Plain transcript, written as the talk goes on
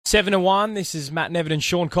7-1, this is Matt Nevin and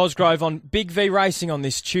Sean Cosgrove on Big V Racing on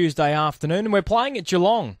this Tuesday afternoon. And we're playing at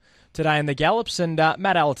Geelong today in the Gallops. And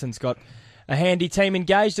Matt Allerton's got a handy team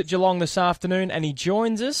engaged at Geelong this afternoon, and he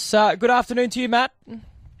joins us. Good afternoon to you, Matt.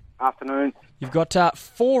 Afternoon. You've got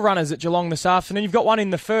 4 runners at Geelong this afternoon. You've got one in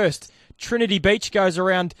the first. Trinity Beach goes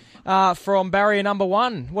around from barrier number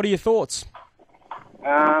 1. What are your thoughts?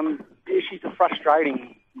 Yeah, she's a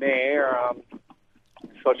frustrating mare. I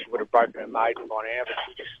thought she would have broken her maiden by now, but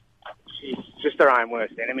she's just her own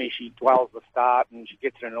worst enemy. She dwells the start and she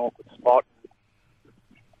gets in an awkward spot.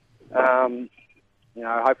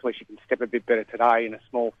 Hopefully she can step a bit better today in a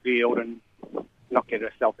small field and not get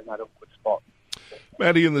herself in that awkward spot.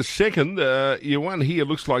 Matty, in the second, your one here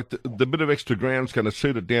looks like the bit of extra ground's going to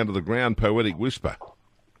suit it down to the ground, Poetic Whisper.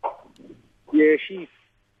 Yeah, she's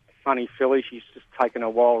a funny filly. She's just taken a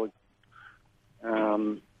while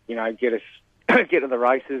to, get to the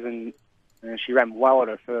races, and she ran well at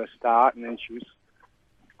her first start, and then she was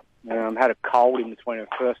had a cold in between her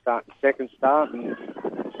first start and second start, and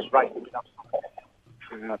just raced it up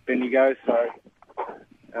to Bendigo. So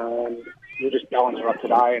we'll just balance her up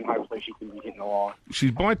today, and hopefully she can be hitting the line.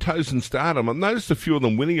 She's by Toes and Stardom. I've noticed a few of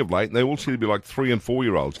them winning of late, and they all seem to be like 3 and 4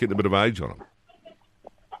 year olds, getting a bit of age on them.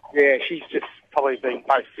 Yeah, she's just probably been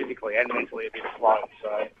both physically and mentally a bit slow,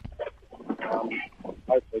 so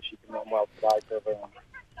hopefully she can run well today for everyone.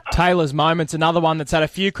 Taylor's Moment's another one that's had a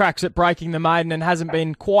few cracks at breaking the maiden and hasn't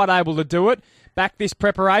been quite able to do it. Back this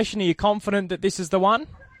preparation, are you confident that this is the one?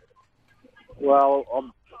 Well,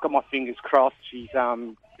 I've got my fingers crossed. She's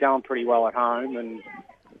going pretty well at home, and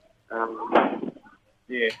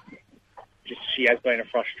she has been a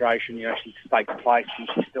frustration. She's staked place, and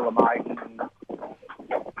she's still a maiden, and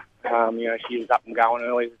she was up and going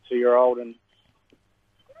early as a 2-year-old, and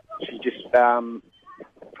she just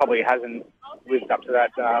probably hasn't lived up to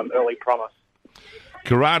that early promise.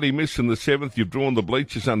 Karate missed in the 7th. You've drawn the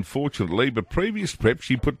bleachers, unfortunately, but previous prep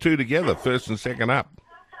she put 2 together, first and second up.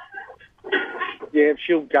 Yeah,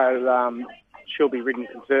 she'll go. She'll be ridden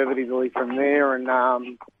conservatively from there, and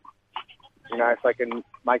if they can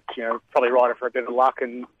make, probably ride her for a bit of luck,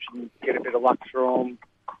 and she can get a bit of luck through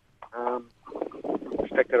them.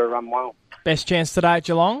 Expect her to run well. Best chance today at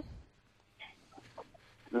Geelong?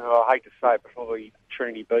 I hate to say it, but probably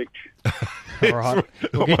Trinity Beach. All right.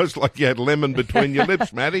 Almost like you had lemon between your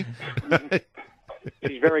lips, Matty.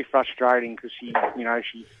 She's very frustrating because she's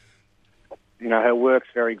her work's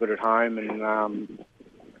very good at home, and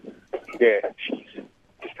she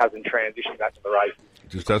just hasn't transitioned back to the race.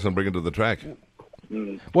 Just doesn't bring it to the track.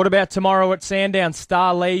 What about tomorrow at Sandown?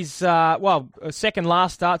 Star Lee's, second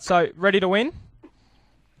last start, so ready to win?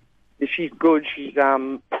 Yeah, she's good. She's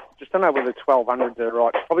just don't know whether 1200s are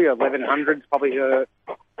right. Probably 1100s, probably her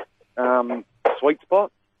sweet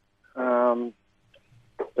spot.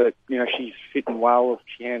 But she's fitting well.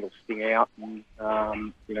 She handles Sting out, and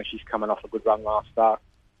she's coming off a good run last start.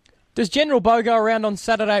 Does General Bo go around on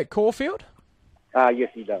Saturday at Caulfield?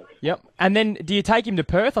 Yes, he does. Yep. And then do you take him to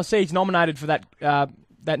Perth? I see he's nominated for that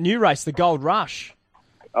new race, the Gold Rush.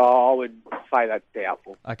 Oh, I would say that's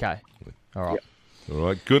doubtful. Okay. All right. Yep. All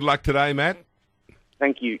right. Good luck today, Matt.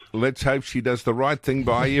 Thank you. Let's hope she does the right thing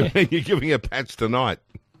by you and you're giving her pats tonight.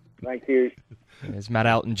 Thank you. There's Matt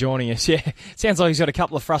Allerton joining us. Yeah, sounds like he's got a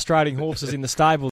couple of frustrating horses in the stable.